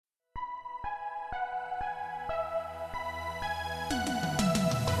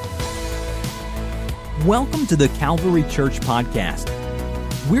Welcome to the Calvary Church podcast.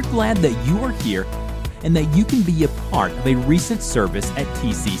 We're glad that you are here and that you can be a part of a recent service at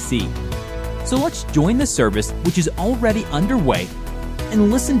TCC. So let's join the service, which is already underway, and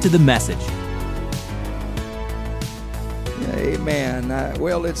listen to the message. Amen.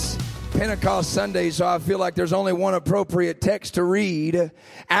 Well, it's Pentecost Sunday, so I feel like there's only one appropriate text to read.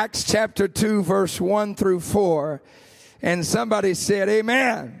 Acts chapter 2, verse 1 through 4. And somebody said,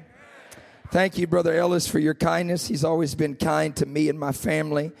 Amen. Thank you, Brother Ellis, for your kindness. He's always been kind to me and my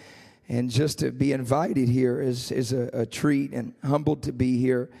family. And just to be invited here is a treat, and humbled to be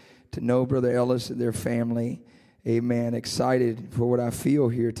here to know Brother Ellis and their family. Amen. Excited for what I feel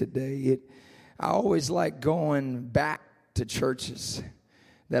here today. I always like going back to churches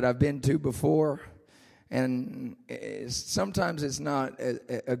that I've been to before. And sometimes it's not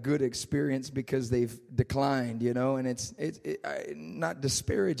a good experience because they've declined, you know, and it's not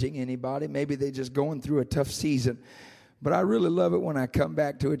disparaging anybody. Maybe they're just going through a tough season. But I really love it when I come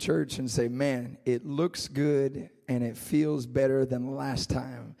back to a church and say, man, it looks good and it feels better than last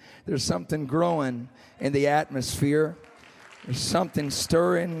time. There's something growing in the atmosphere. There's something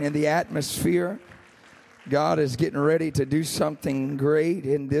stirring in the atmosphere. God is getting ready to do something great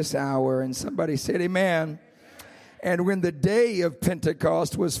in this hour. And somebody said, amen. And when the day of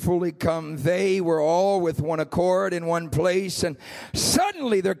Pentecost was fully come, they were all with one accord in one place. And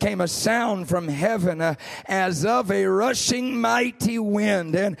suddenly there came a sound from heaven as of a rushing mighty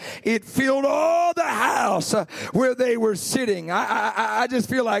wind. And it filled all the house where they were sitting. I just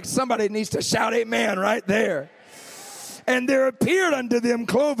feel like somebody needs to shout amen right there. And there appeared unto them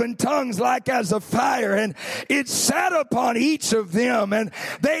cloven tongues like as of fire, and it sat upon each of them, and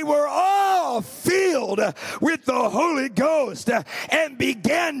they were all filled with the Holy Ghost, and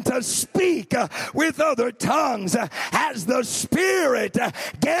began to speak with other tongues as the Spirit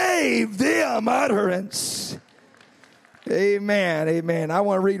gave them utterance. Amen, amen. I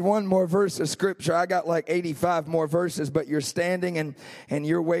want to read one more verse of Scripture. I got like 85 more verses, but you're standing and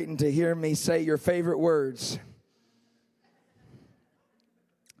you're waiting to hear me say your favorite words.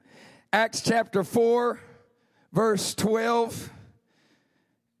 Acts chapter 4, verse 12,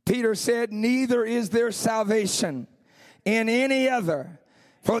 Peter said, neither is there salvation in any other,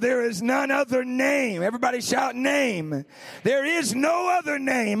 for there is none other name. Everybody shout name. There is no other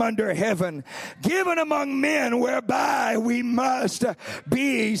name under heaven given among men whereby we must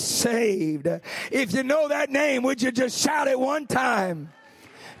be saved. If you know that name, would you just shout it one time?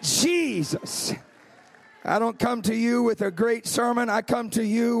 Jesus. I don't come to you with a great sermon. I come to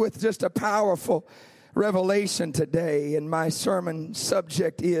you with just a powerful revelation today. And my sermon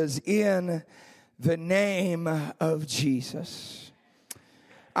subject is in the name of Jesus.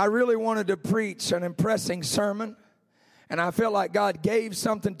 I really wanted to preach an impressing sermon. And I felt like God gave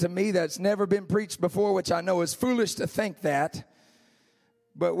something to me that's never been preached before, which I know is foolish to think that.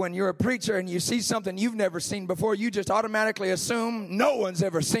 But when you're a preacher and you see something you've never seen before, you just automatically assume no one's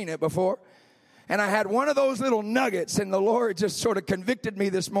ever seen it before. And I had one of those little nuggets, and the Lord just sort of convicted me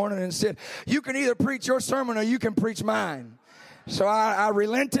this morning and said, you can either preach your sermon or you can preach mine. So I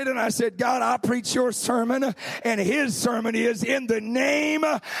relented and I said, God, I'll preach your sermon. And his sermon is in the name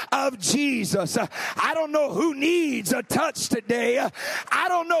of Jesus. I don't know who needs a touch today. I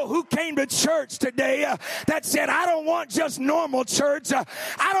don't know who came to church today that said, I don't want just normal church.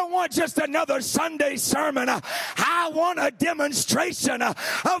 I don't want just another Sunday sermon. I want a demonstration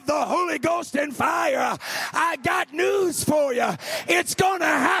of the Holy Ghost and fire. I got news for you. It's going to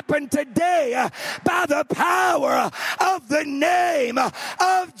happen today by the power of the name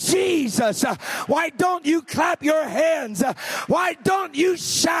of Jesus. Why don't you clap your hands? Why don't you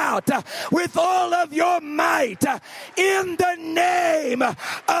shout with all of your might in the name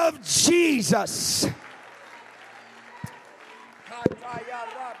of Jesus?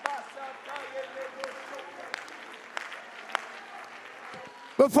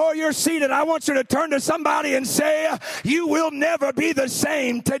 Before you're seated, I want you to turn to somebody and say, you will never be the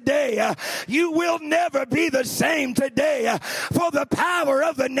same today. You will never be the same today. For the power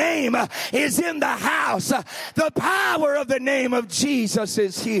of the name is in the house. The power of the name of Jesus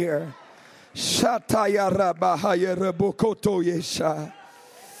is here.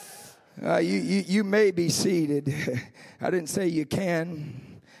 You may be seated. I didn't say you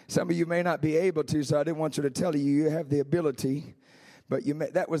can. Some of you may not be able to, so I didn't want you to tell you have the ability. But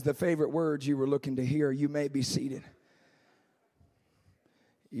that was the favorite words you were looking to hear. You may be seated.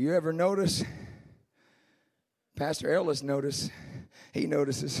 You ever notice? Pastor Ellis he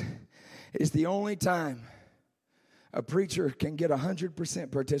notices, it's the only time a preacher can get 100%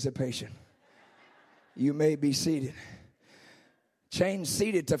 participation. You may be seated. Change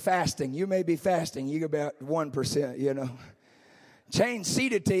seated to fasting. You may be fasting. You about 1%, you know. Change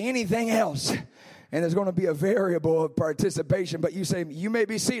seated to anything else. And there's going to be a variable of participation. But you say, you may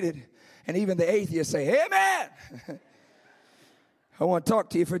be seated. And even the atheists say, amen. I want to talk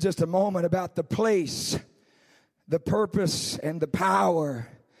to you for just a moment about the place, the purpose, and the power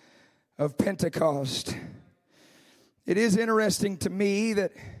of Pentecost. It is interesting to me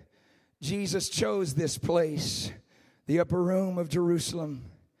that Jesus chose this place, the upper room of Jerusalem,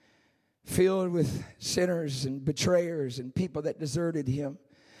 filled with sinners and betrayers and people that deserted him.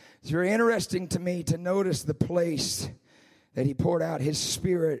 It's very interesting to me to notice the place that he poured out his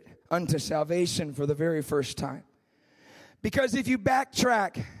Spirit unto salvation for the very first time. Because if you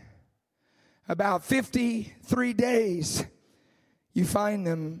backtrack about 53 days, you find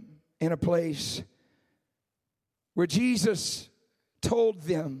them in a place where Jesus told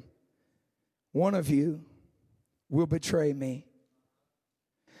them, one of you will betray me.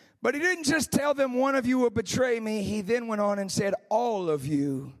 But he didn't just tell them one of you will betray me. He then went on and said, all of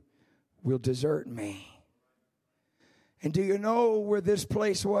you will desert me. And do you know where this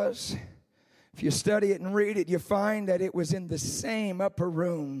place was? If you study it and read it, you find that it was in the same upper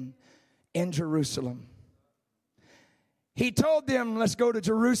room in Jerusalem. He told them, let's go to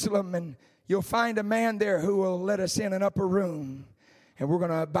Jerusalem and you'll find a man there who will let us in an upper room. And we're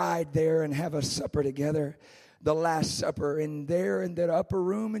going to abide there and have a supper together, the Last Supper. And there in that upper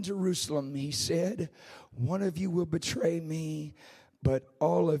room in Jerusalem, he said, one of you will betray me, but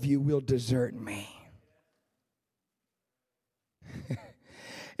all of you will desert me.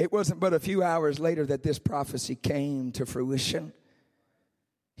 It wasn't but a few hours later that this prophecy came to fruition.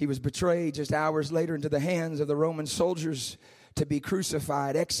 He was betrayed just hours later into the hands of the Roman soldiers to be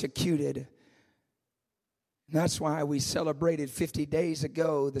crucified, executed. And that's why we celebrated 50 days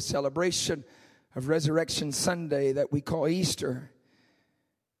ago the celebration of Resurrection Sunday that we call Easter.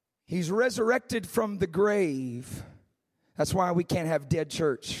 He's resurrected from the grave. That's why we can't have dead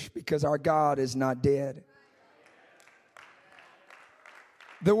church, because our God is not dead.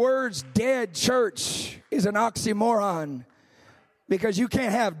 The words dead church is an oxymoron, because you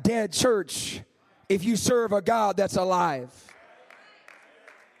can't have dead church if you serve a God that's alive.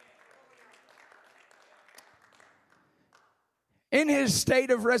 In his state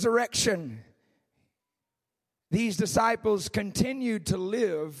of resurrection, these disciples continued to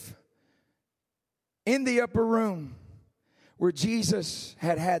live in the upper room where Jesus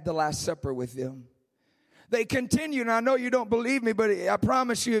had had the Last Supper with them. They continued, and I know you don't believe me, but I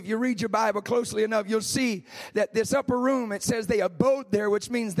promise you, if you read your Bible closely enough, you'll see that this upper room, it says they abode there, which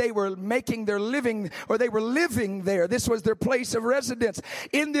means they were making their living, or they were living there. This was their place of residence,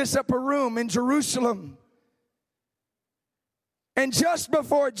 in this upper room in Jerusalem. And just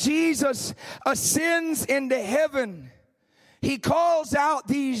before Jesus ascends into heaven, he calls out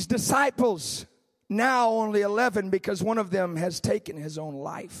these disciples, now only 11, because one of them has taken his own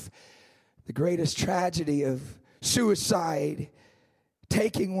life. The greatest tragedy of suicide,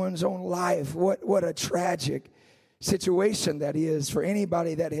 taking one's own life. What a tragic situation that is for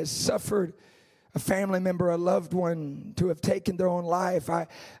anybody that has suffered, a family member, a loved one, to have taken their own life.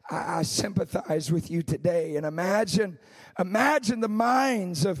 I sympathize with you today. And imagine the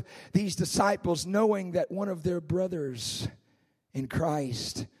minds of these disciples knowing that one of their brothers in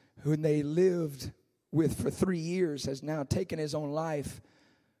Christ, whom they lived with for 3 years, has now taken his own life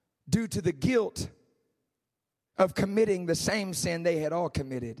due to the guilt of committing the same sin they had all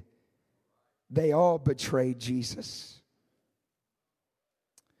committed. They all betrayed Jesus.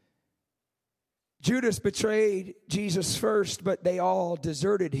 Judas betrayed Jesus first, but they all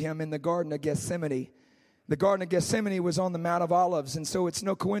deserted him in the Garden of Gethsemane. The Garden of Gethsemane was on the Mount of Olives, and so it's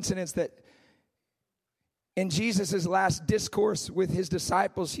no coincidence that in Jesus' last discourse with his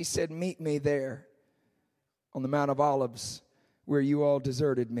disciples, he said, meet me there on the Mount of Olives where you all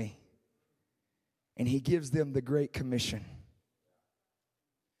deserted me. And he gives them the Great Commission.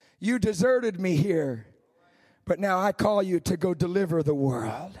 You deserted me here, but now I call you to go deliver the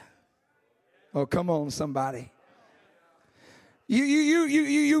world. Oh, come on, somebody.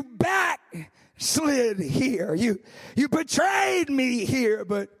 You backslid here. You betrayed me here,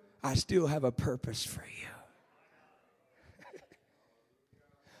 but I still have a purpose for you.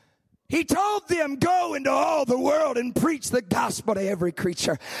 He told them, go into all the world and preach the gospel to every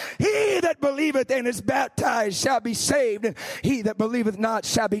creature. He that believeth and is baptized shall be saved, and he that believeth not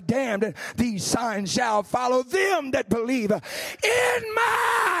shall be damned. And these signs shall follow them that believe. In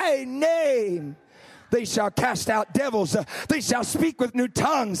my name They shall cast out devils. They shall speak with new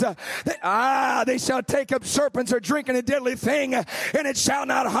tongues. They shall take up serpents or drink in a deadly thing, and it shall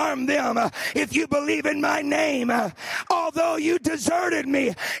not harm them. If you believe in my name, although you deserted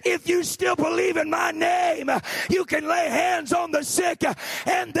me, if you still believe in my name, you can lay hands on the sick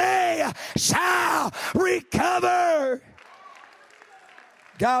and they shall recover.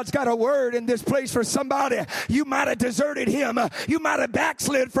 God's got a word in this place for somebody. You might have deserted him. You might have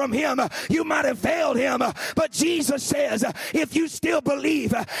backslid from him. You might have failed him. But Jesus says, if you still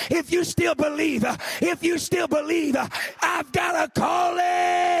believe, if you still believe, if you still believe, I've got a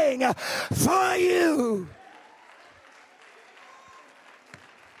calling for you.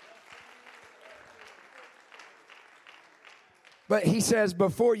 But he says,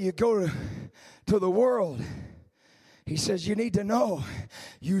 before you go to the world, he says, you need to know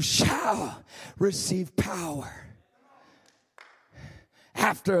you shall receive power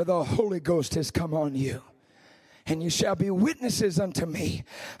after the Holy Ghost has come on you. And you shall be witnesses unto me,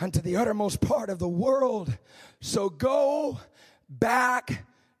 unto the uttermost part of the world. So go back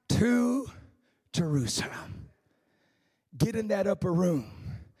to Jerusalem. Get in that upper room,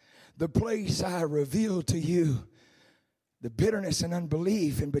 the place I revealed to you, the bitterness and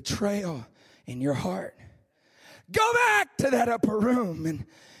unbelief and betrayal in your heart. Go back to that upper room. And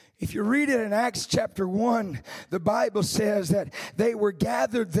if you read it in Acts chapter 1, the Bible says that they were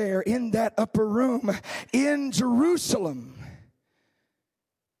gathered there in that upper room in Jerusalem.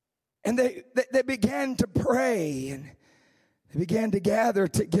 And they began to pray, and they began to gather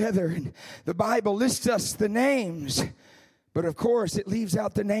together. And the Bible lists us the names. But of course, it leaves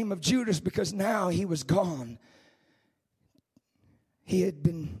out the name of Judas because now he was gone. He had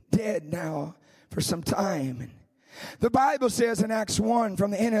been dead now for some time. And the Bible says in Acts 1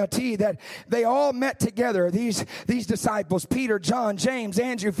 from the NLT that they all met together, these disciples, Peter, John, James,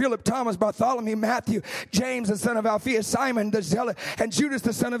 Andrew, Philip, Thomas, Bartholomew, Matthew, James, the son of Alphaeus, Simon the Zealot, and Judas,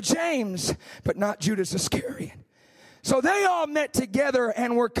 the son of James, but not Judas Iscariot. So they all met together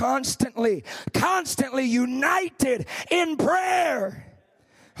and were constantly united in prayer,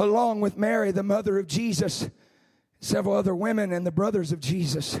 along with Mary, the mother of Jesus, several other women and the brothers of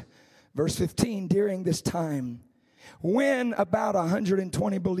Jesus. Verse 15, during this time, when about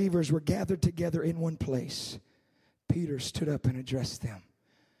 120 believers were gathered together in one place, Peter stood up and addressed them.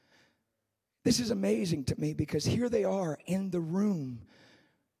 This is amazing to me because here they are in the room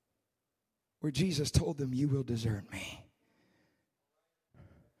where Jesus told them, you will desert me.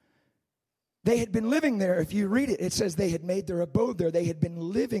 They had been living there. If you read it, it says they had made their abode there. They had been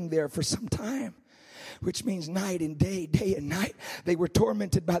living there for some time, which means night and day, day and night. They were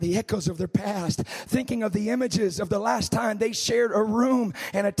tormented by the echoes of their past, thinking of the images of the last time they shared a room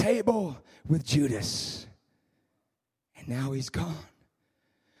and a table with Judas. And now he's gone.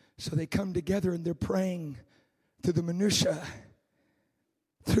 So they come together and they're praying through the minutia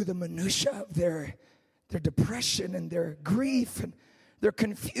of their depression and their grief and their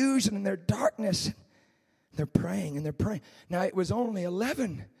confusion and their darkness. They're praying and they're praying. Now it was only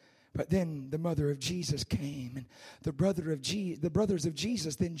 11. But then the mother of Jesus came, and the brothers of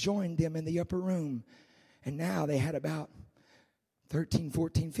Jesus then joined them in the upper room. And now they had about 13,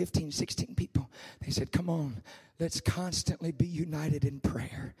 14, 15, 16 people. They said, come on, let's constantly be united in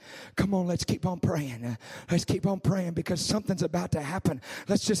prayer. Come on, let's keep on praying. Let's keep on praying because something's about to happen.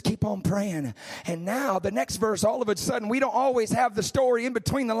 Let's just keep on praying. And now the next verse, all of a sudden, we don't always have the story in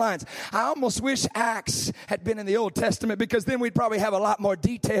between the lines. I almost wish Acts had been in the Old Testament because then we'd probably have a lot more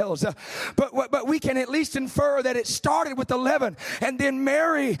details. But we can at least infer that it started with 11 and then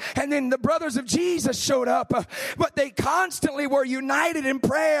Mary and then the brothers of Jesus showed up. But they constantly were united in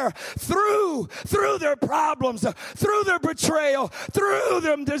prayer through their problems, through their betrayal, through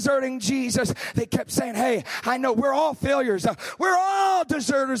them deserting Jesus. They kept saying, hey, I know we're all failures. We're all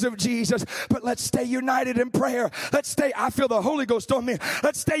deserters of Jesus, but let's stay united in prayer. I feel the Holy Ghost on me.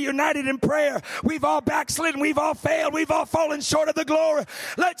 Let's stay united in prayer. We've all backslidden. We've all failed. We've all fallen short of the glory.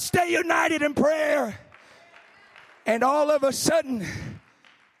 Let's stay united in prayer. And all of a sudden,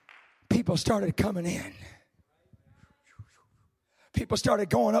 people started coming in. People started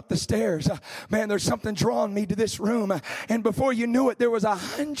going up the stairs. Man, there's something drawing me to this room. And before you knew it, there was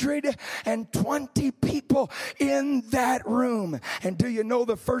 120 people in that room. And do you know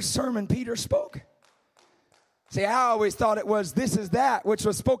the first sermon Peter spoke? See, I always thought it was this is that, which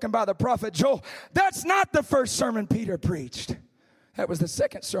was spoken by the prophet Joel. That's not the first sermon Peter preached. That was the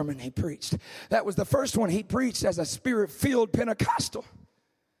second sermon he preached. That was the first one he preached as a spirit-filled Pentecostal.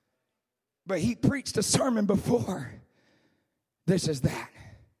 But he preached a sermon before. This is that.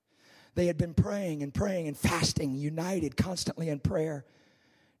 They had been praying and fasting, united constantly in prayer.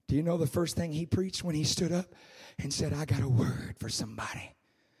 Do you know the first thing he preached when he stood up and said, I got a word for somebody?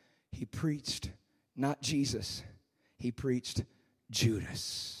 He preached not Jesus. He preached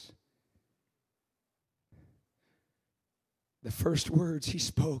Judas. The first words he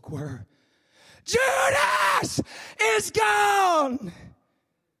spoke were, Judas is gone.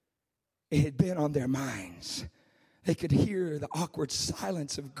 It had been on their minds. They could hear the awkward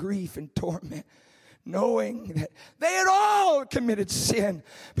silence of grief and torment, knowing that they had all committed sin,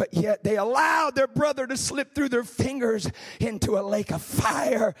 but yet they allowed their brother to slip through their fingers into a lake of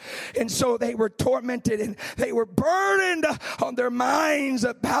fire. And so they were tormented and they were burdened on their minds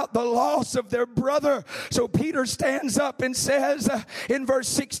about the loss of their brother. So Peter stands up and says in verse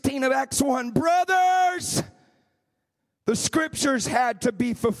 16 of Acts 1, brothers, the scriptures had to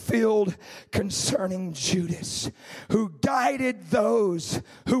be fulfilled concerning Judas, who guided those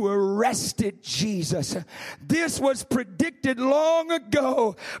who arrested Jesus. This was predicted long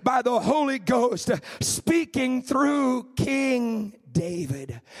ago by the Holy Ghost, speaking through King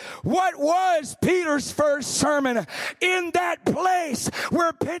David. What was Peter's first sermon in that place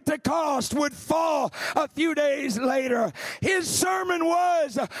where Pentecost would fall a few days later? His sermon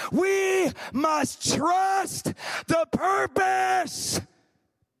was, we must trust the purpose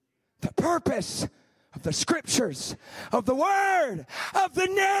of the scriptures, of the word, of the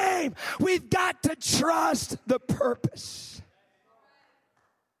name. We've got to trust the purpose.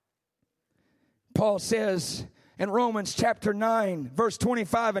 Paul says in Romans chapter 9, verse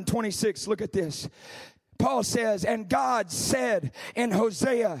 25 and 26, look at this. Paul says, and God said in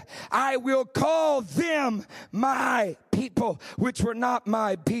Hosea, I will call them my people, which were not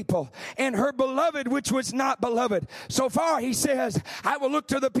my people, and her beloved, which was not beloved. So far, he says, I will look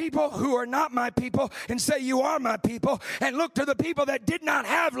to the people who are not my people and say, you are my people, and look to the people that did not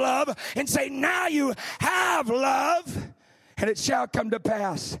have love and say, now you have love. And it shall come to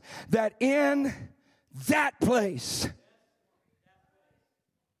pass that in that place,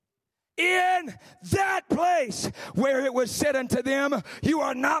 where it was said unto them, you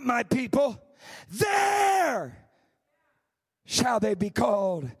are not my people, there shall they be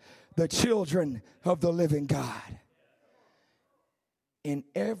called the children of the living God. In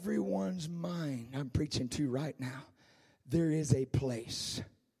everyone's mind, I'm preaching to right now, there is a place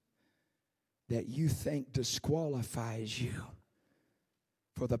that you think disqualifies you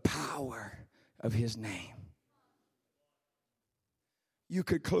for the power of his name. You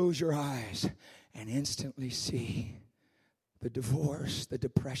could close your eyes and instantly see the divorce, the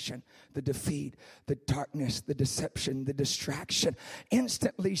depression, the defeat, the darkness, the deception, the distraction.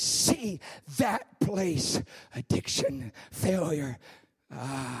 Instantly see that place. Addiction, failure.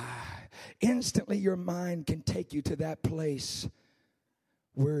 Instantly your mind can take you to that place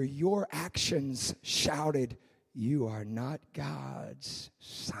where your actions shouted, you are not God's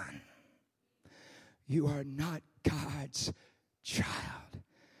son. You are not God's child.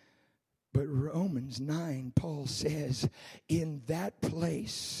 But Romans 9, Paul says, in that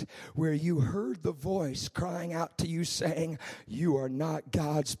place where you heard the voice crying out to you saying, you are not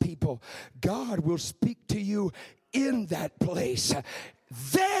God's people, God will speak to you in that place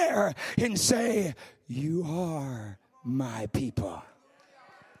there and say, you are my people.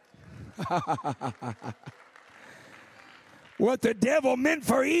 What the devil meant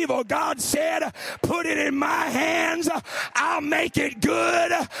for evil, God said, put it in my hands. I'll make it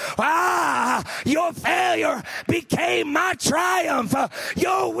good. Your failure became my triumph.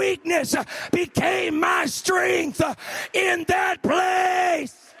 Your weakness became my strength in that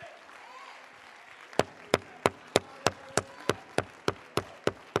place.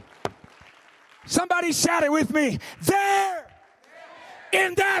 Somebody shout it with me. There,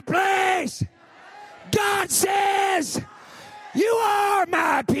 in that place, God says, you are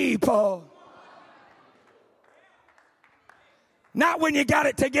my people. Not when you got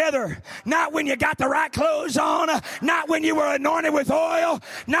it together. Not when you got the right clothes on. Not when you were anointed with oil.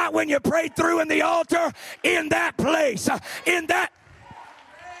 Not when you prayed through in the altar. In that place.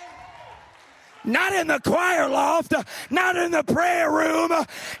 Not in the choir loft, not in the prayer room,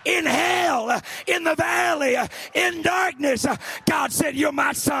 in hell, in the valley, in darkness. God said, you're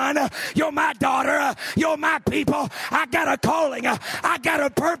my son, you're my daughter, you're my people. I got a calling, I got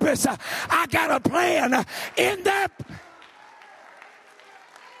a purpose, I got a plan. In that...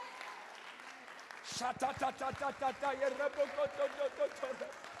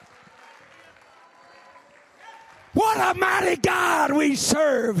 What a mighty God we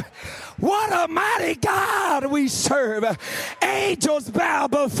serve. What a mighty God we serve. Angels bow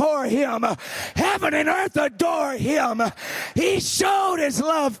before him. Heaven and earth adore him. He showed his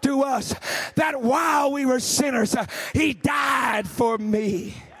love to us that while we were sinners, he died for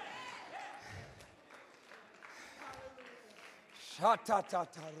me.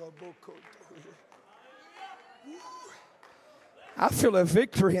 I feel a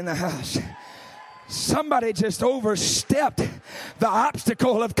victory in the house. Somebody just overstepped the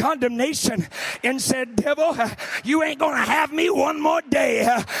obstacle of condemnation and said, devil, you ain't going to have me one more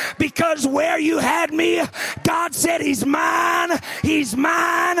day, because where you had me, God said he's mine, he's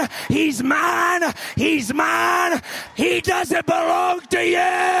mine, he's mine, he's mine. He doesn't belong to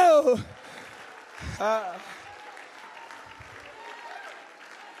you.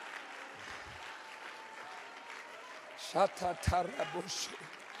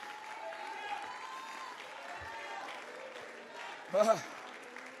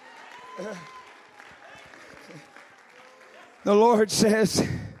 The Lord says,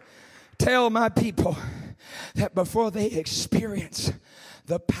 tell my people that before they experience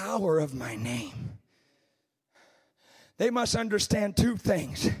the power of my name, they must understand two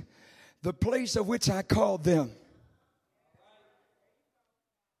things: the place of which I called them,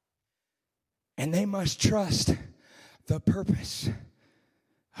 and they must trust the purpose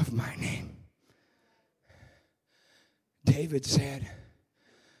of my name. David said,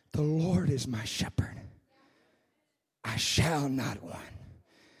 the Lord is my shepherd. I shall not want.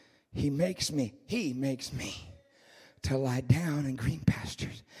 He makes me to lie down in green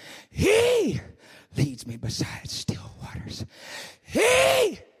pastures. He leads me beside still waters.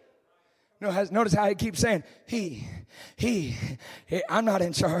 Notice how he keeps saying, he, I'm not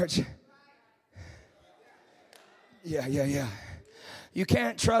in charge. Yeah. You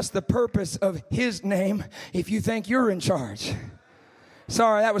can't trust the purpose of his name if you think you're in charge.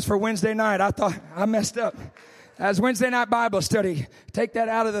 Sorry, that was for Wednesday night. I thought I messed up. That was Wednesday night Bible study. Take that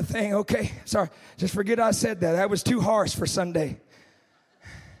out of the thing, okay? Sorry, just forget I said that. That was too harsh for Sunday.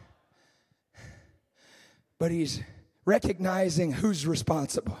 But he's recognizing who's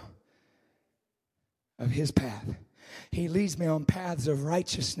responsible of his path. He leads me on paths of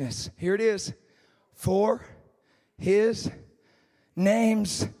righteousness. Here it is. For his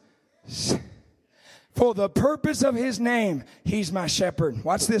name's sake. For the purpose of his name, he's my shepherd.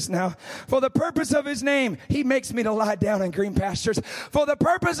 Watch this now. For the purpose of his name, he makes me to lie down in green pastures. For the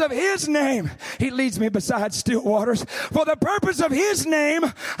purpose of his name, he leads me beside still waters. For the purpose of his name,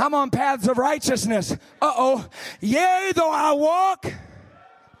 I'm on paths of righteousness. Yea, though I walk.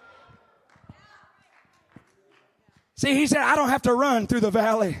 See, he said, I don't have to run through the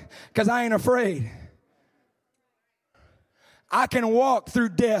valley because I ain't afraid. I can walk through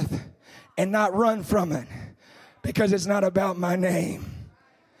death and not run from it because it's not about my name.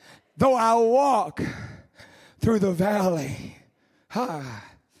 Though I walk through the valley. And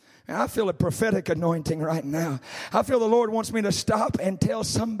I feel a prophetic anointing right now. I feel the Lord wants me to stop and tell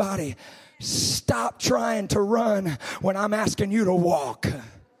somebody, stop trying to run when I'm asking you to walk.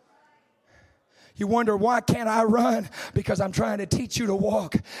 You wonder, why can't I run? Because I'm trying to teach you to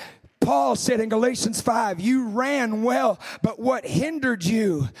walk. Paul said in Galatians 5, you ran well, but what hindered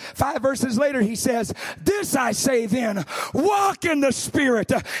you? 5 verses later, he says, this I say then, walk in the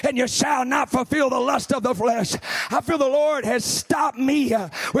Spirit, and you shall not fulfill the lust of the flesh. I feel the Lord has stopped me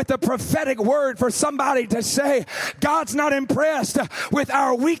with the prophetic word for somebody to say, God's not impressed with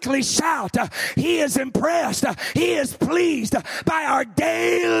our weekly shout. He is impressed. He is pleased by our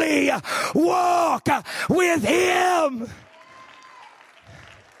daily walk with Him.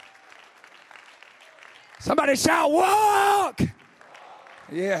 Somebody shout, walk.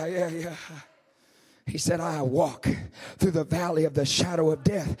 Yeah. He said, I walk through the valley of the shadow of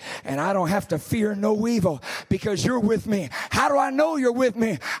death, and I don't have to fear no evil because you're with me. How do I know you're with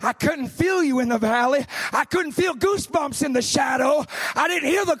me? I couldn't feel you in the valley. I couldn't feel goosebumps in the shadow. I didn't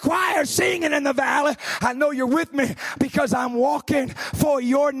hear the choir singing in the valley. I know you're with me because I'm walking for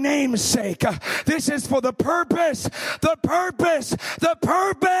your name's sake. This is for the purpose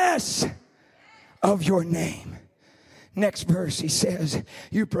of your name. Next verse, he says,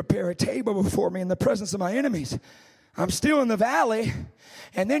 you prepare a table before me in the presence of my enemies. I'm still in the valley,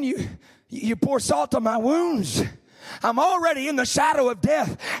 and then you pour salt on my wounds. I'm already in the shadow of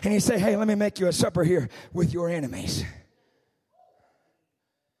death. And you say, hey, let me make you a supper here with your enemies.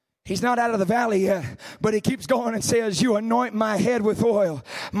 He's not out of the valley yet, but he keeps going and says, you anoint my head with oil.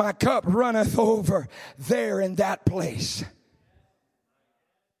 My cup runneth over there in that place.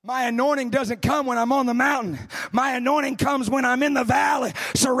 My anointing doesn't come when I'm on the mountain. My anointing comes when I'm in the valley,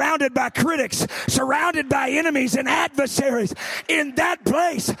 surrounded by critics, surrounded by enemies and adversaries. In that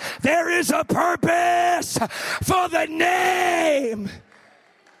place, there is a purpose for the name.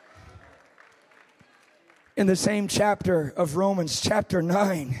 In the same chapter of Romans, chapter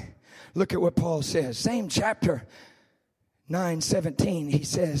 9, look at what Paul says. Same chapter, 9:17, 17, he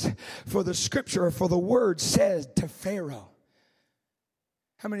says, for the scripture, for the word says to Pharaoh,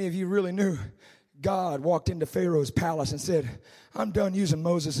 How many of you really knew God walked into Pharaoh's palace and said, I'm done using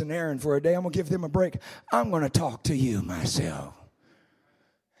Moses and Aaron for a day. I'm going to give them a break. I'm going to talk to you myself.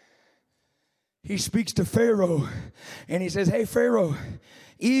 He speaks to Pharaoh and he says, hey, Pharaoh,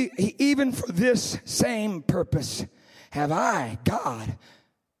 even for this same purpose have I, God,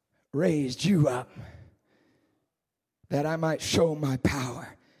 raised you up, that I might show my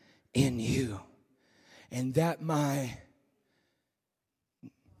power in you, and that my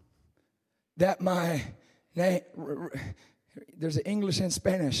name, there's an English and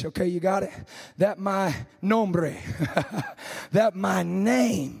Spanish, okay, you got it? That my nombre, that my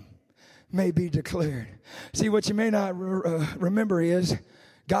name may be declared. See, what you may not remember is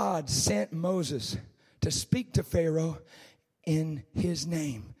God sent Moses to speak to Pharaoh in his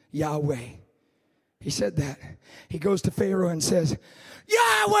name, Yahweh. He said that. He goes to Pharaoh and says,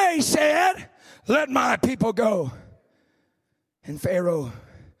 Yahweh said, let my people go. And Pharaoh,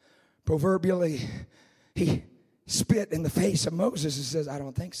 proverbially, he spit in the face of Moses and says, I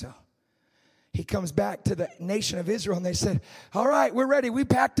don't think so. He comes back to the nation of Israel and they said, all right, we're ready. We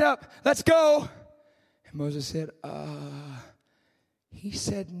packed up. Let's go. And Moses said, he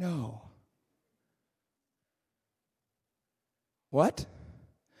said no. What?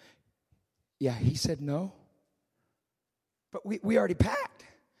 Yeah, he said no. But we already packed.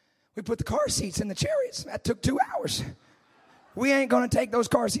 We put the car seats in the chariots. That took 2 hours. We ain't going to take those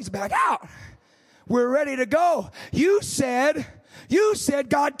car seats back out. We're ready to go. You said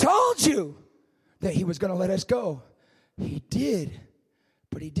God told you that he was going to let us go. He did,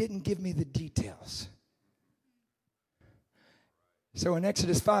 but he didn't give me the details. So in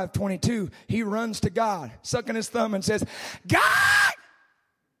Exodus 5:22, he runs to God, sucking his thumb and says, God,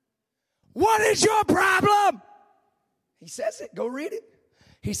 what is your problem? He says it. Go read it.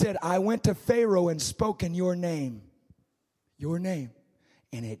 He said, I went to Pharaoh and spoke in your name,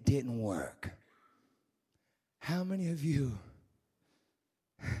 and it didn't work. How many of you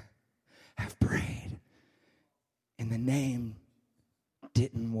have prayed and the name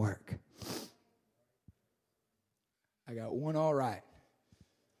didn't work? I got one all right.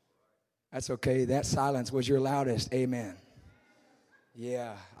 That's okay. That silence was your loudest. Amen.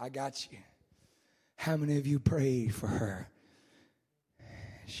 Yeah, I got you. How many of you prayed for her?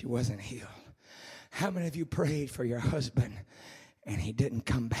 She wasn't healed. How many of you prayed for your husband and he didn't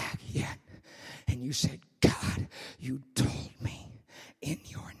come back yet? And you said, God, you told me in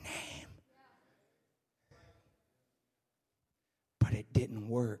your name. But it didn't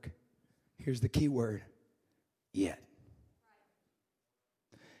work. Here's the key word, yet.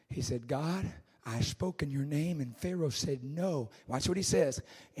 He said, God, I spoke in your name, and Pharaoh said no. Watch what he says.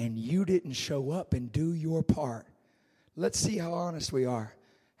 And you didn't show up and do your part. Let's see how honest we are.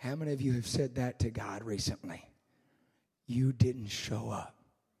 How many of you have said that to God recently? You didn't show up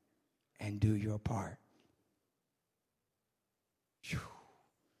and do your part. Whew.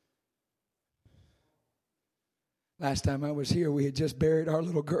 Last time I was here, we had just buried our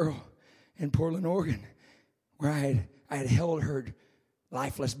little girl in Portland, Oregon, where I had held her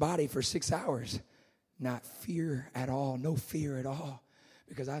lifeless body for 6 hours. Not fear at all, no fear at all.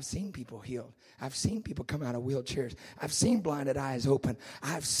 Because I've seen people healed. I've seen people come out of wheelchairs. I've seen blinded eyes open.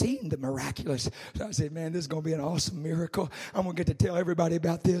 I've seen the miraculous. So I said, man, this is going to be an awesome miracle. I'm going to get to tell everybody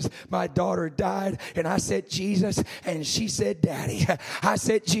about this. My daughter died, and I said, Jesus, and she said, Daddy. I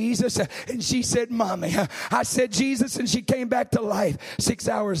said, Jesus, and she said, Mommy. I said, Jesus, and she came back to life. 6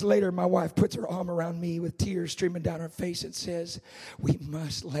 hours later, my wife puts her arm around me with tears streaming down her face and says, we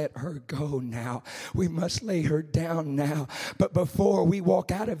must let her go now. We must lay her down now. But before we walk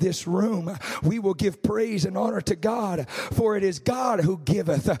out of this room, we will give praise and honor to God, for it is God who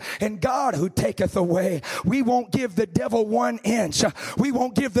giveth and God who taketh away. We won't give the devil 1 inch. We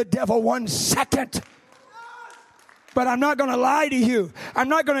won't give the devil 1 second. But I'm not going to lie to you. I'm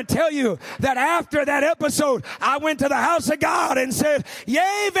not going to tell you that after that episode, I went to the house of God and said,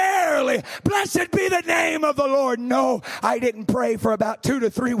 yea, verily, blessed be the name of the Lord. No, I didn't pray for about 2 to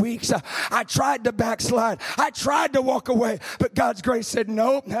 3 weeks. I tried to backslide. I tried to walk away. But God's grace said,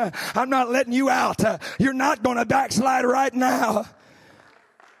 nope, I'm not letting you out. You're not going to backslide right now.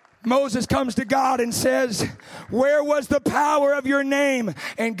 Moses comes to God and says, where was the power of your name?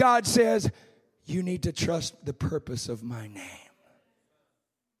 And God says, you need to trust the purpose of my name.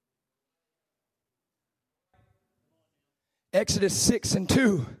 Exodus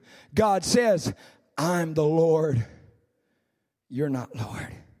 6:2, God says, I'm the Lord. You're not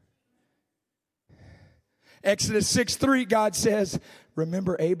Lord. Exodus 6:3, God says,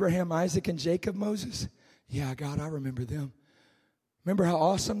 remember Abraham, Isaac, and Jacob, Moses? Yeah, God, I remember them. Remember how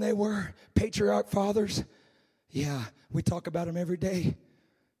awesome they were? Patriarch fathers? Yeah, we talk about them every day.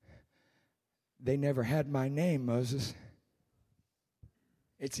 They never had my name, Moses.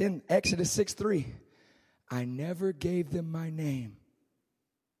 It's in Exodus 6:3. I never gave them my name,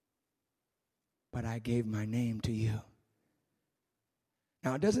 but I gave my name to you.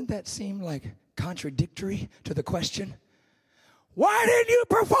 Now, doesn't that seem like contradictory to the question? Why didn't you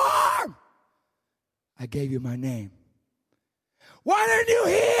perform? I gave you my name. Why didn't you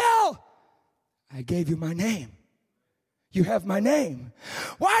heal? I gave you my name. You have my name.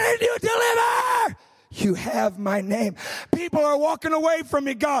 Why didn't you deliver? You have my name. People are walking away from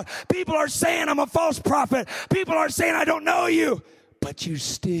me, God. People are saying I'm a false prophet. People are saying I don't know you. But you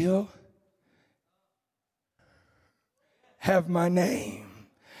still have my name.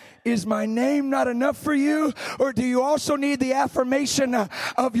 Is my name not enough for you? Or do you also need the affirmation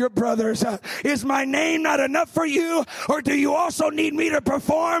of your brothers? Is my name not enough for you? Or do you also need me to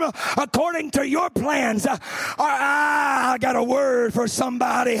perform according to your plans? I got a word for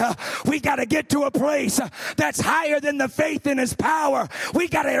somebody. We got to get to a place that's higher than the faith in his power. We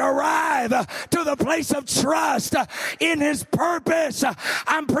got to arrive to the place of trust in his purpose.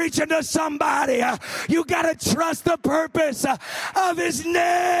 I'm preaching to somebody. You got to trust the purpose of his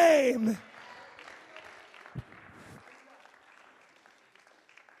name.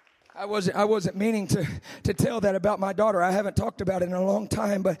 I wasn't meaning to tell that about my daughter. I haven't talked about it in a long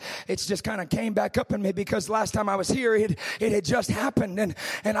time, but it's just kind of came back up in me because last time I was here, it had just happened.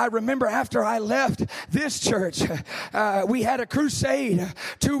 And I remember after I left this church, we had a crusade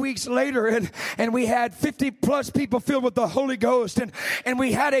 2 weeks later, and we had 50 plus people filled with the Holy Ghost. And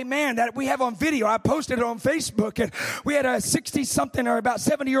we had a man that we have on video. I posted it on Facebook, and we had a 60-something or about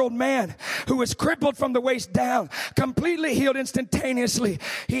 70-year-old man who was crippled from the waist down, completely healed instantaneously.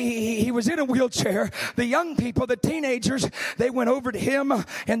 He was in a wheelchair. The young people, the teenagers, they went over to him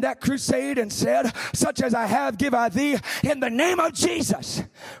in that crusade and said, such as I have, give I thee. In the name of Jesus,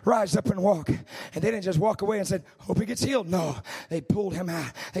 rise up and walk. And they didn't just walk away and said, hope he gets healed. No, they pulled him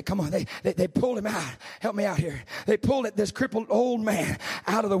out. They pulled him out. Help me out here. They pulled this crippled old man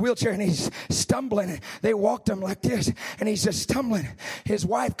out of the wheelchair, and he's stumbling. They walked him like this, and he's just stumbling. His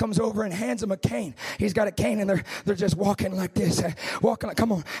wife comes over and hands him a cane. He's got a cane, and they're just walking like this, walking like,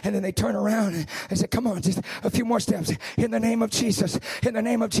 come on. And then they turn around and they say, come on, just a few more steps. In the name of Jesus, in the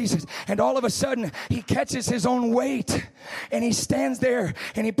name of Jesus. And all of a sudden, he catches his own weight, and he stands there,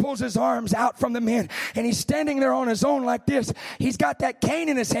 and he pulls his arms out from the men, and he's standing there on his own like this. He's got that cane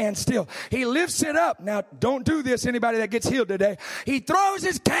in his hand still. He lifts it up. Now, don't do this, anybody that gets healed today. He throws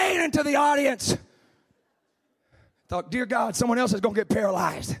his cane into the audience. Thought, dear God, someone else is going to get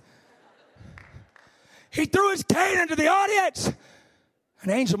paralyzed. He threw his cane into the audience. An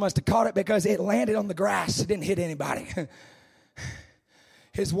angel must have caught it because it landed on the grass. It didn't hit anybody.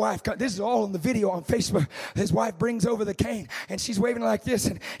 His wife, this is all on the video on Facebook. His wife brings over the cane, and she's waving like this,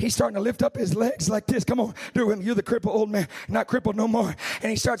 and he's starting to lift up his legs like this. Come on, do it with me. You're the crippled old man, not crippled no more. And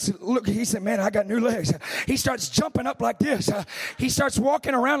he starts looking. He said, man, I got new legs. He starts jumping up like this. He starts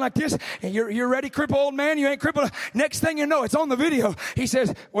walking around like this. And you're ready, crippled old man? You ain't crippled. Next thing you know, it's on the video. He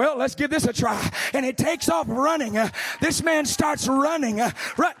says, well, let's give this a try. And it takes off running. This man starts running.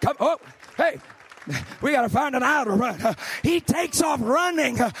 Run, come, oh, hey. We got to find an aisle to run. He takes off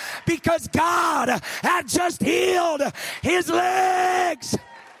running because God had just healed his legs.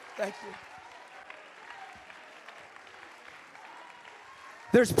 Thank you.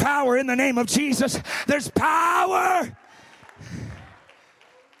 There's power in the name of Jesus. There's power.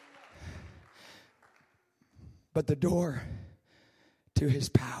 But the door to his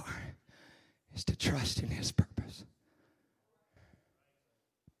power is to trust in his purpose.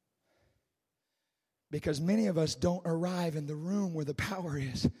 Because many of us don't arrive in the room where the power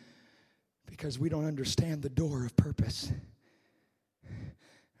is because we don't understand the door of purpose.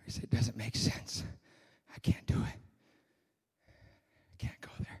 We say, it doesn't make sense. I can't do it. I can't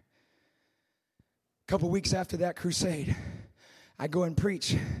go there. A couple weeks after that crusade, I go and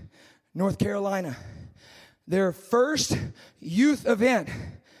preach North Carolina. Their first youth event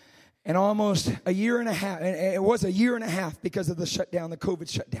in almost a year and a half. And it was a year and a half because of the shutdown, the COVID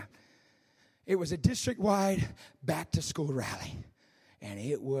shutdown. It was a district-wide back-to-school rally, and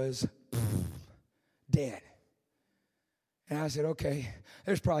it was dead. And I said, okay,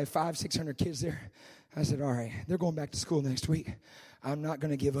 there's probably 500-600 kids there. I said, all right, they're going back to school next week. I'm not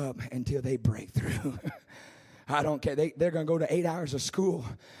going to give up until they break through. I don't care. They're going to go to 8 hours of school.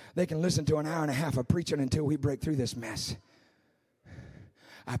 They can listen to an hour and a half of preaching until we break through this mess.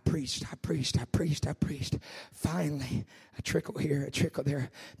 I preached. Finally, a trickle here, a trickle there.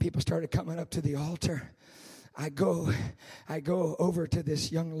 People started coming up to the altar. I go over to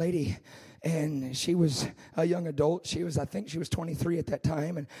this young lady, and she was a young adult. I think she was 23 at that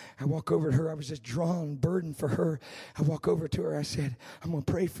time. And I walk over to her. I was just drawn, burdened for her. I walk over to her. I said, I'm going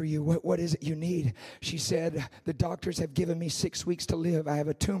to pray for you. What is it you need? She said, the doctors have given me 6 weeks to live. I have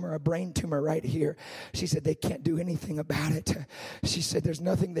a tumor, a brain tumor right here. She said, they can't do anything about it. She said, there's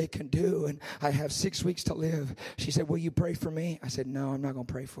nothing they can do, and I have 6 weeks to live. She said, will you pray for me? I said, no, I'm not going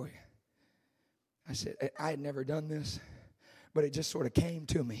to pray for you. I said, I had never done this, but it just sort of came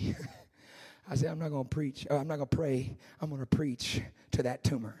to me. I said, I'm not going to preach. I'm not going to pray. I'm going to preach to that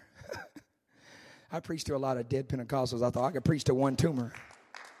tumor. I preached to a lot of dead Pentecostals. I thought I could preach to one tumor.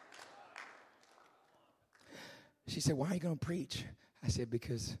 She said, why are you going to preach? I said,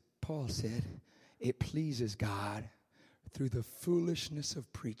 because Paul said, it pleases God through the foolishness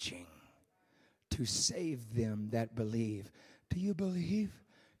of preaching to save them that believe. Do you believe?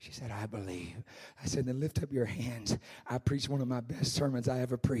 She said, I believe. I said, then lift up your hands. I preached one of my best sermons I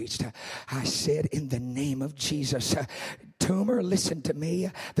ever preached. I said, in the name of Jesus, tumor, listen to me.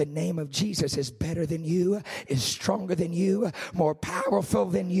 The name of Jesus is better than you, is stronger than you, more powerful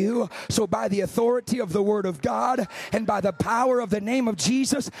than you. So by the authority of the word of God and by the power of the name of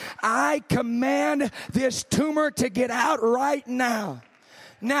Jesus, I command this tumor to get out right now.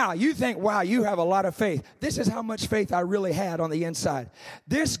 Now, you think, wow, you have a lot of faith. This is how much faith I really had on the inside.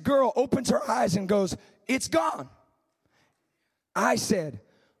 This girl opens her eyes and goes, it's gone. I said,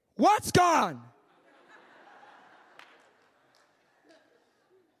 what's gone?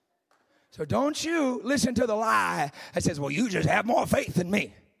 So don't you listen to the lie that says, well, you just have more faith than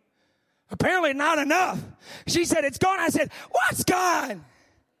me. Apparently not enough. She said, it's gone. I said, what's gone?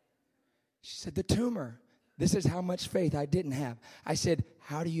 She said, the tumor. This is how much faith I didn't have. I said,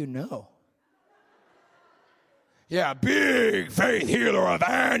 how do you know? Yeah, big faith healer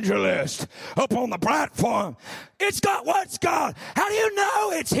evangelist up on the platform. It's got what's gone. How do you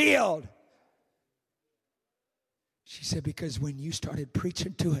know it's healed? She said, because when you started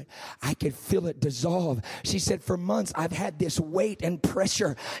preaching to it, I could feel it dissolve. She said, for months, I've had this weight and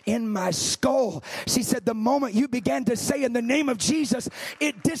pressure in my skull. She said, the moment you began to say in the name of Jesus,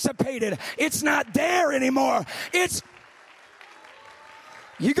 it dissipated. It's not there anymore.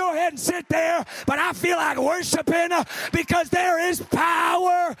 You go ahead and sit there, but I feel like worshiping because there is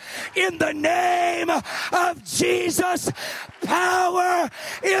power in the name of Jesus. Power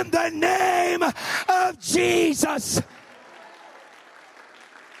in the name of Jesus.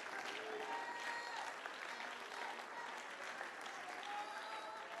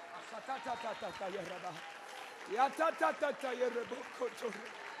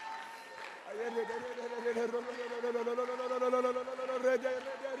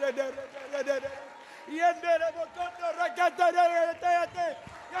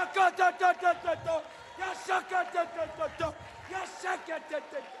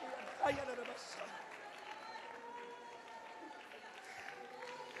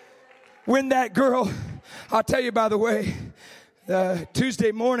 When that girl, I'll tell you by the way,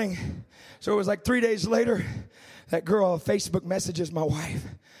 Tuesday morning, so it was like 3 days later, that girl Facebook messages my wife,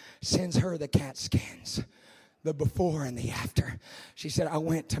 sends her the CAT scans, the before and the after. She said, I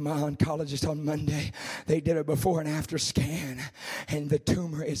went to my oncologist on Monday. They did a before and after scan, and the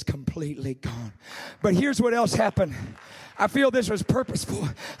tumor is completely gone. But here's what else happened. I feel this was purposeful.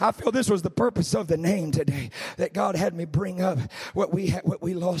 I feel this was the purpose of the name today, that God had me bring up what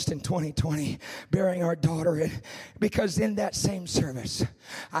we lost in 2020, burying our daughter. Because in that same service,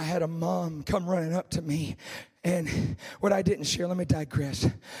 I had a mom come running up to me. And what I didn't share, let me digress.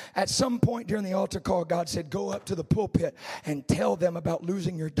 At some point during the altar call, God said, go up to the pulpit and tell them about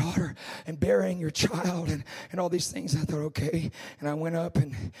losing your daughter and burying your child and all these things. I thought, okay. And I went up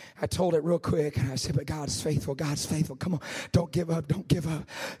and I told it real quick. And I said, but God's faithful. God's faithful. Come on. Don't give up. Don't give up.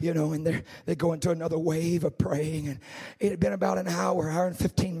 You know, and they go into another wave of praying. And it had been about an hour and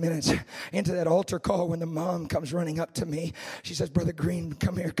 15 minutes into that altar call when the mom comes running up to me. She says, Brother Green,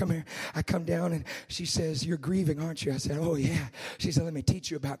 come here, come here. I come down and she says, you're grieving, aren't you? I said, oh yeah. She said, let me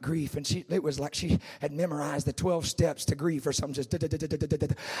teach you about grief. And it was like she had memorized the 12 steps to grief or something. Just I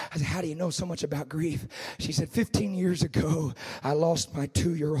said, how do you know so much about grief? She said, 15 years ago, I lost my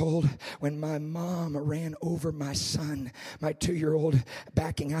 2-year-old when my mom ran over my son, my 2-year-old,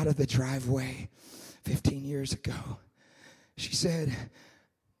 backing out of the driveway 15 years ago. She said,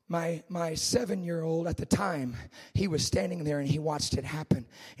 my 7-year-old at the time, he was standing there and he watched it happen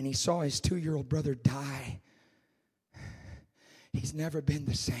and he saw his 2-year-old brother die. He's never been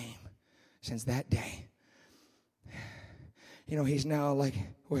the same since that day. You know, he's now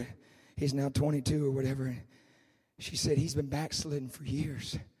he's now 22 or whatever. She said he's been backslidden for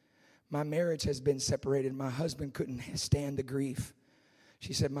years. My marriage has been separated. My husband couldn't stand the grief.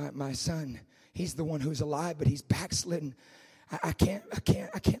 She said, my son, he's the one who's alive, but he's backslidden. I can't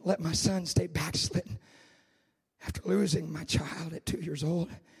let my son stay backslidden after losing my child at 2 years old.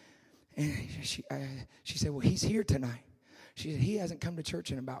 And she said, well, he's here tonight. She said, he hasn't come to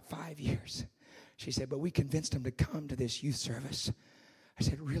church in about 5 years. She said, but we convinced him to come to this youth service. I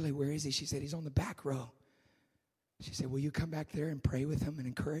said, really, where is he? She said, he's on the back row. She said, will you come back there and pray with him and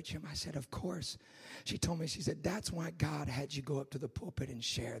encourage him? I said, of course. She told me, she said, that's why God had you go up to the pulpit and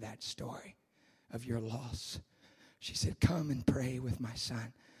share that story of your loss. She said, come and pray with my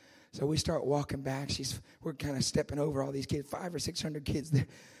son. So we start walking back. We're kind of stepping over all these kids, 500 or 600 kids there.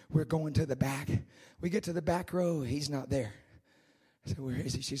 We're going to the back. We get to the back row. He's not there. I said, where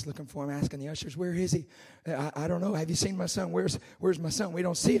is he? She's looking for him, asking the ushers, where is he? I don't know. Have you seen my son? Where's my son? We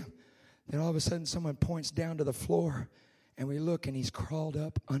don't see him. Then all of a sudden, someone points down to the floor, and we look, and he's crawled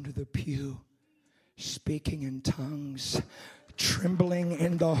up under the pew, speaking in tongues, trembling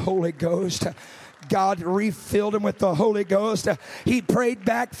in the Holy Ghost. God refilled him with the Holy Ghost. He prayed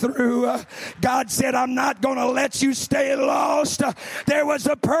back through. God said, I'm not going to let you stay lost. There was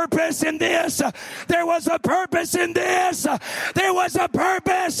a purpose in this. There was a purpose in this. There was a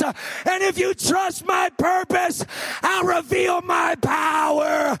purpose. And if you trust my purpose, I'll reveal my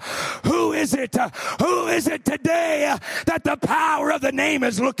power. Who is it? Who is it today that the power of the name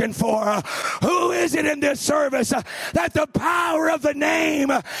is looking for? Who is it in this service that the power of the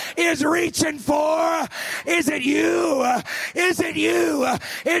name is reaching for? Is it you? Is it you?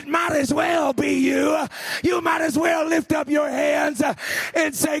 It might as well be you. You might as well lift up your hands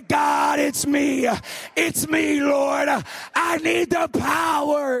and say, God, it's me. It's me, Lord. I need the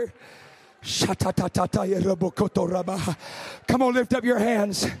power. Come on, lift up your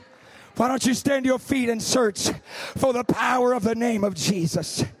hands. Why don't you stand to your feet and search for the power of the name of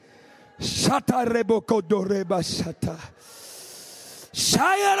Jesus?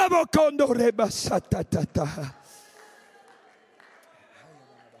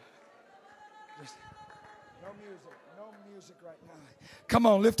 No music right now. Come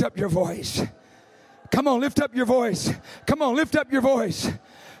on, lift up your voice. Come on, lift up your voice. Come on, lift up your voice.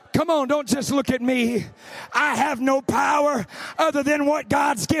 Come on, don't just look at me. I have no power other than what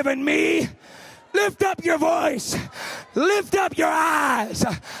God's given me. Lift up your voice. Lift up your eyes.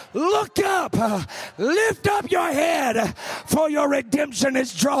 Look up. Lift up your head, for your redemption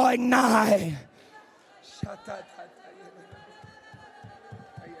is drawing nigh.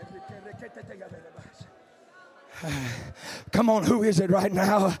 Come on, who is it right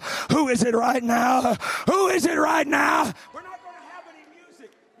now? Who is it right now? Who is it right now? We're not going to have any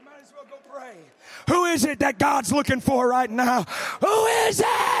music. You might as well go pray. Who is it that God's looking for right now? Who is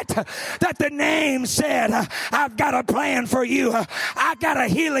it that the name said, I've got a plan for you. I got a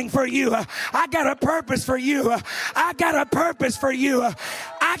healing for you. I got a purpose for you. I got a purpose for you.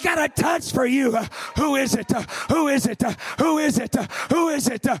 I got a touch for you. Who is it? Who is it? Who is it? Who is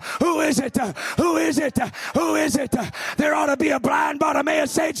it? Who is it? Who is it? Who is it? There ought to be a blind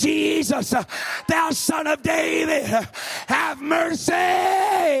Bartimaeus say, Jesus, thou son of David, have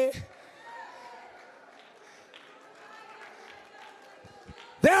mercy.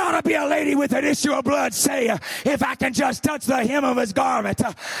 There ought to be a lady with an issue of blood say, if I can just touch the hem of his garment,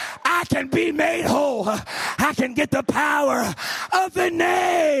 I can be made whole. I can get the power of the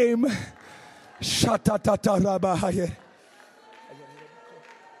name.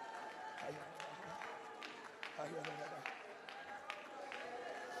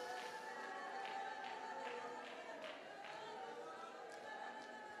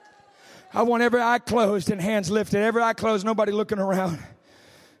 I want every eye closed and hands lifted. Every eye closed, nobody looking around.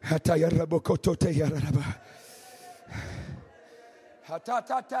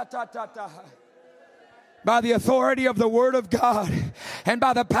 By the authority of the Word of God and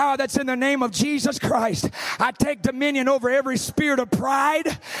by the power that's in the name of Jesus Christ, I take dominion over every spirit of pride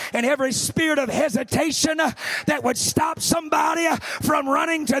and every spirit of hesitation that would stop somebody from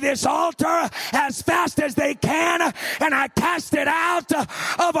running to this altar as fast as they can, and I cast it out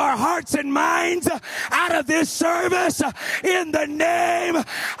of our hearts and minds, out of this service, in the name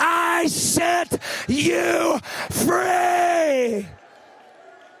I set you free.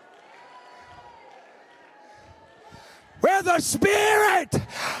 Where the Spirit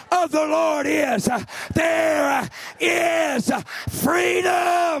of the Lord is, there is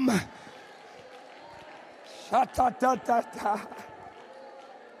freedom.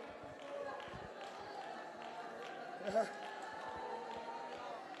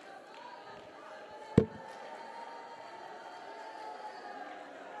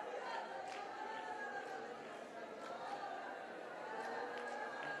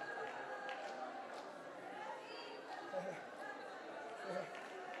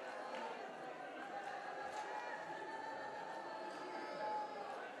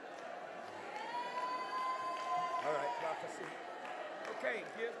 Okay,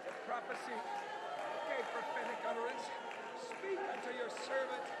 gift of prophecy. Okay, prophetic utterance. Speak unto your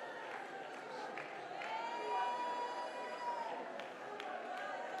servant.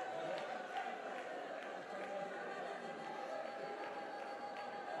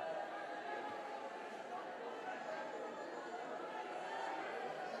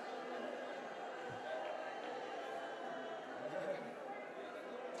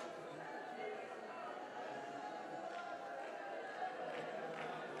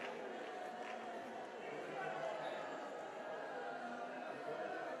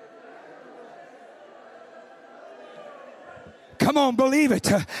 Come on, believe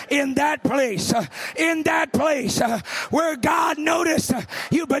it. In that place where God noticed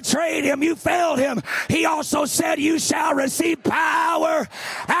you betrayed him, you failed him, he also said, you shall receive power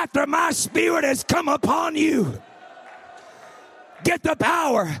after my spirit has come upon you. Get the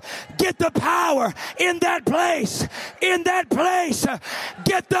power in that place,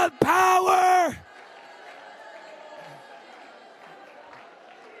 get the power.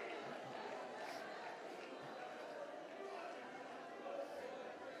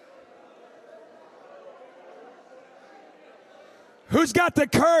 Who's got the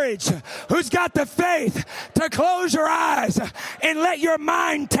courage? Who's got the faith to close your eyes and let your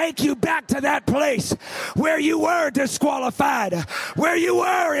mind take you back to that place where you were disqualified, where you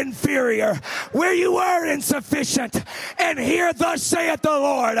were inferior, where you were insufficient, and hear thus saith the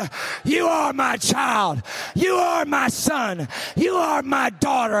Lord, you are my child, you are my son, you are my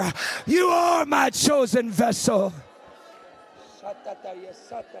daughter, you are my chosen vessel.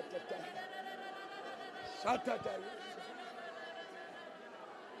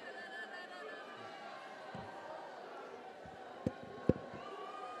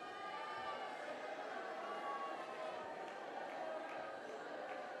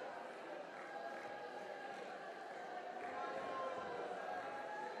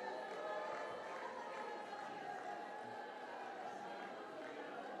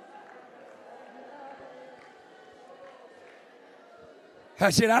 I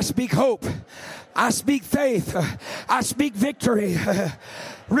said, I speak hope. I speak faith. I speak victory.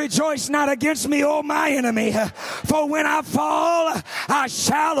 Rejoice not against me, O my enemy. For when I fall, I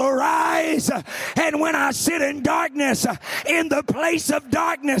shall arise. And when I sit in darkness, in the place of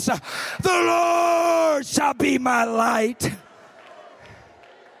darkness, the Lord shall be my light.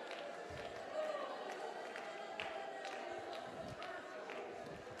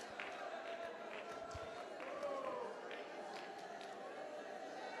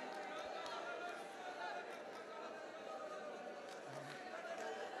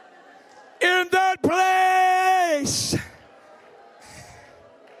 In that place.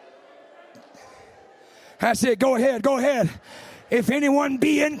 I said, go ahead. If anyone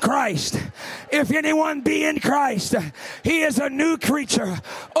be in Christ, he is a new creature.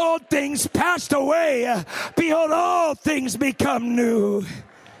 Old things passed away. Behold, all things become new.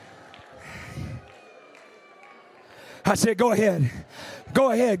 I said, go ahead.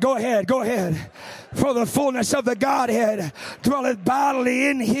 For the fullness of the Godhead dwelleth bodily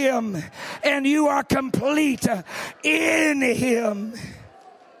in him, and you are complete in him.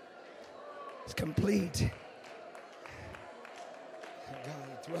 It's complete.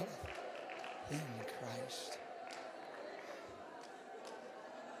 God dwelleth in Christ.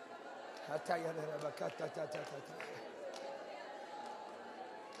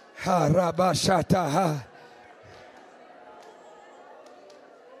 Ha.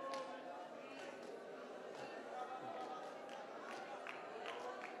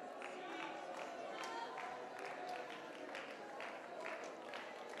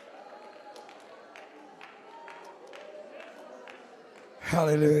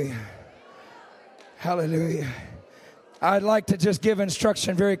 Hallelujah. I'd like to just give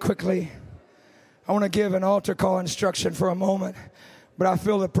instruction very quickly. I want to give an altar call instruction for a moment, but I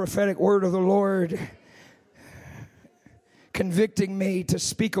feel the prophetic word of the Lord convicting me to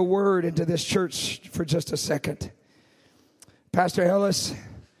speak a word into this church for just a second. Pastor Ellis,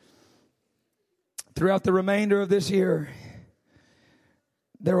 throughout the remainder of this year,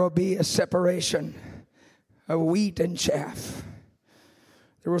 there will be a separation of wheat and chaff.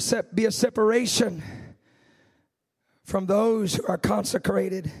 There will be a separation from those who are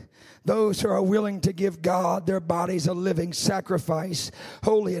consecrated, those who are willing to give God their bodies a living sacrifice,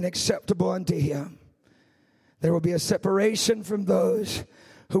 holy and acceptable unto him. There will be a separation from those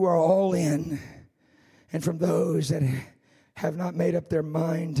who are all in, and from those that have not made up their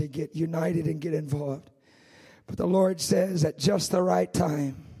mind to get united and get involved. But the Lord says at just the right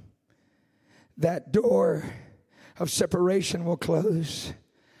time, that door of separation will close.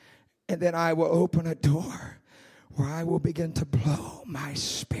 And then I will open a door where I will begin to blow my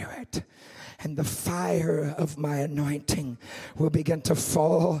Spirit, and the fire of my anointing will begin to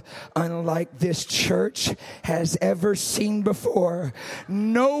fall unlike this church has ever seen before.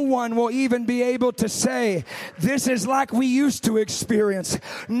 No one will even be able to say, this is like we used to experience.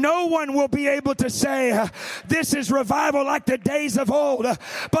 No one will be able to say, this is revival like the days of old.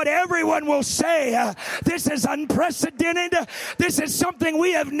 But everyone will say, this is unprecedented. This is something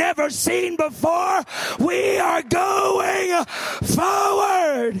we have never seen before. We are going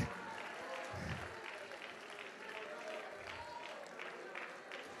forward.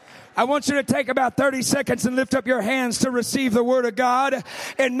 I want you to take about 30 seconds and lift up your hands to receive the word of God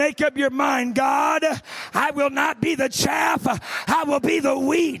and make up your mind. God, I will not be the chaff. I will be the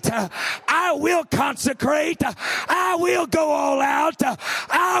wheat. I will consecrate. I will go all out.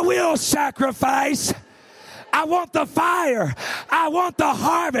 I will sacrifice. I want the fire. I want the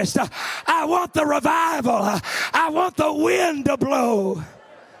harvest. I want the revival. I want the wind to blow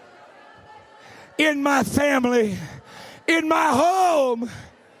in my family, in my home.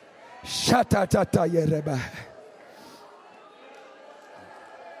 Shatatata yereba.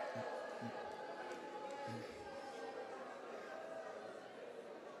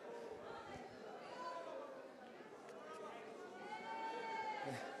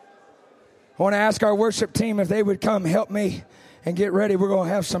 I want to ask our worship team if they would come help me and get ready. We're going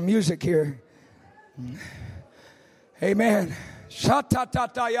to have some music here. Amen.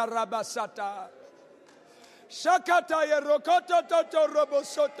 Shatatata yarabasata. Shakata yerokoto toto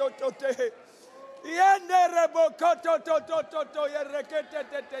robosoto tote. Yende rebokoto toto toto yerekete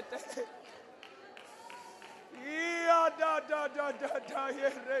tete. Ya da da da da da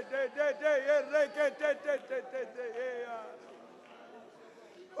yere de yerekete tete.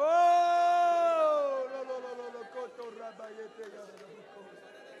 Oh, lo koto rabayete yaraboko.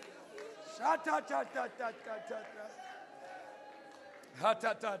 Shata ta ta ta ta ta. Ha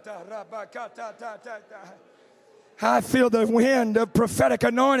ta ta ta rabakata ta ta ta. I feel the wind of prophetic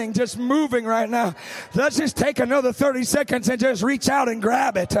anointing just moving right now. Let's just take another 30 seconds and just reach out and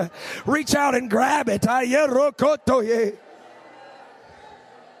grab it. Reach out and grab it.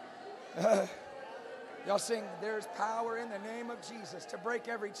 Y'all sing, there's power in the name of Jesus to break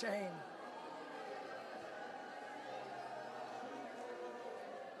every chain.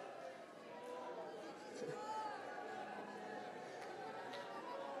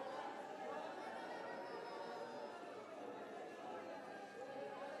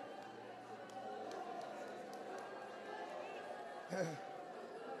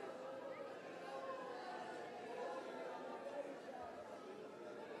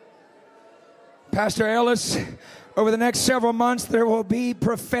 Pastor Ellis, over the next several months, there will be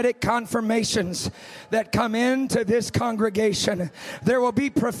prophetic confirmations that come into this congregation. There will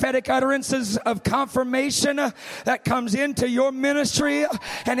be prophetic utterances of confirmation that comes into your ministry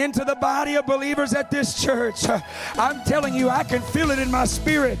and into the body of believers at this church. I'm telling you, I can feel it in my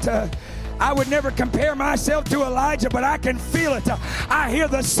spirit. I would never compare myself to Elijah, but I can feel it. I hear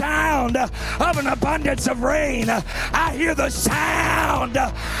the sound of an abundance of rain. I hear the sound.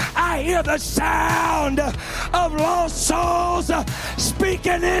 I hear the sound of lost souls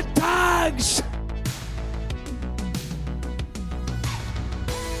speaking in tongues.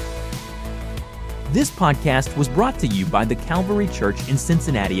 This podcast was brought to you by the Calvary Church in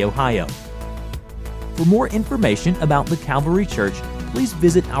Cincinnati, Ohio. For more information about the Calvary Church, please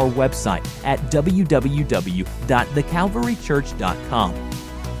visit our website at www.thecalvarychurch.com.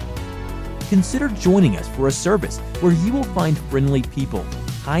 Consider joining us for a service where you will find friendly people,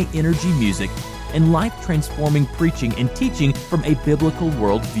 high-energy music, and life-transforming preaching and teaching from a biblical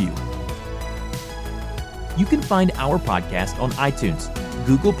worldview. You can find our podcast on iTunes,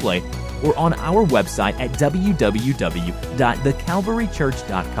 Google Play, or on our website at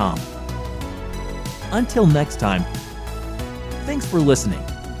www.thecalvarychurch.com. Until next time, thanks for listening.